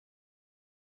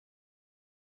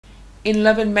In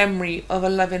loving memory of a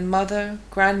loving mother,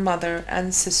 grandmother,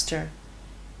 and sister,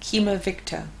 Keema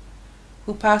Victor,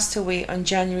 who passed away on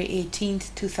January 18,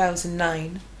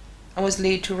 2009, and was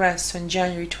laid to rest on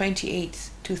January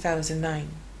 28, 2009.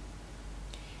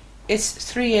 It's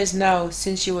 3 years now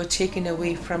since you were taken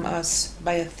away from us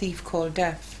by a thief called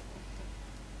death.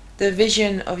 The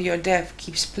vision of your death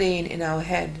keeps playing in our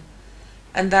head,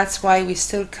 and that's why we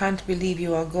still can't believe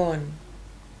you are gone.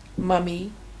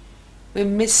 Mummy, we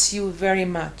miss you very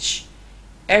much.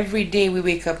 Every day we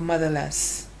wake up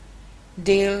motherless.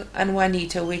 Dale and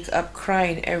Juanita wake up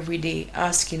crying every day,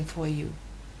 asking for you.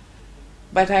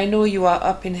 But I know you are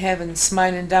up in heaven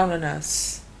smiling down on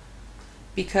us,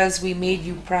 because we made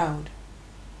you proud.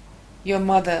 Your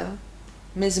mother,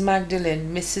 Miss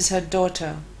Magdalene, misses her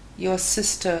daughter. Your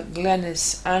sister,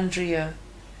 Glennis, Andrea,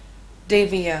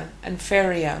 Davia, and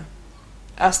Feria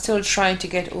are still trying to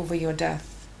get over your death.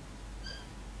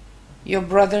 Your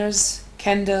brothers,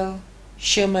 Kendall,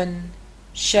 Sherman,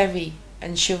 Chevy,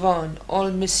 and Siobhan all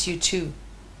miss you too.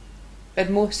 But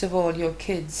most of all, your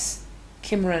kids,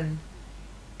 Kimran,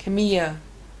 Camilla,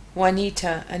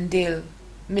 Juanita, and Dale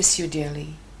miss you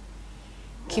dearly.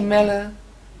 Kimela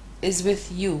is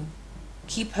with you.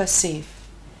 Keep her safe.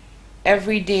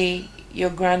 Every day your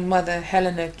grandmother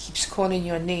Helena keeps calling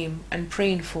your name and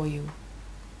praying for you.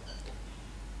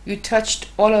 You touched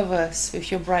all of us with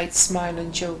your bright smile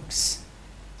and jokes.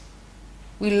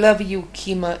 We love you,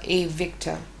 Keema A.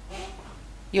 Victor.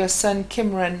 Your son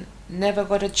Kimran never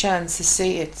got a chance to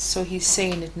say it, so he's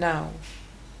saying it now.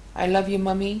 I love you,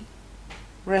 Mummy.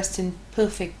 Rest in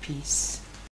perfect peace.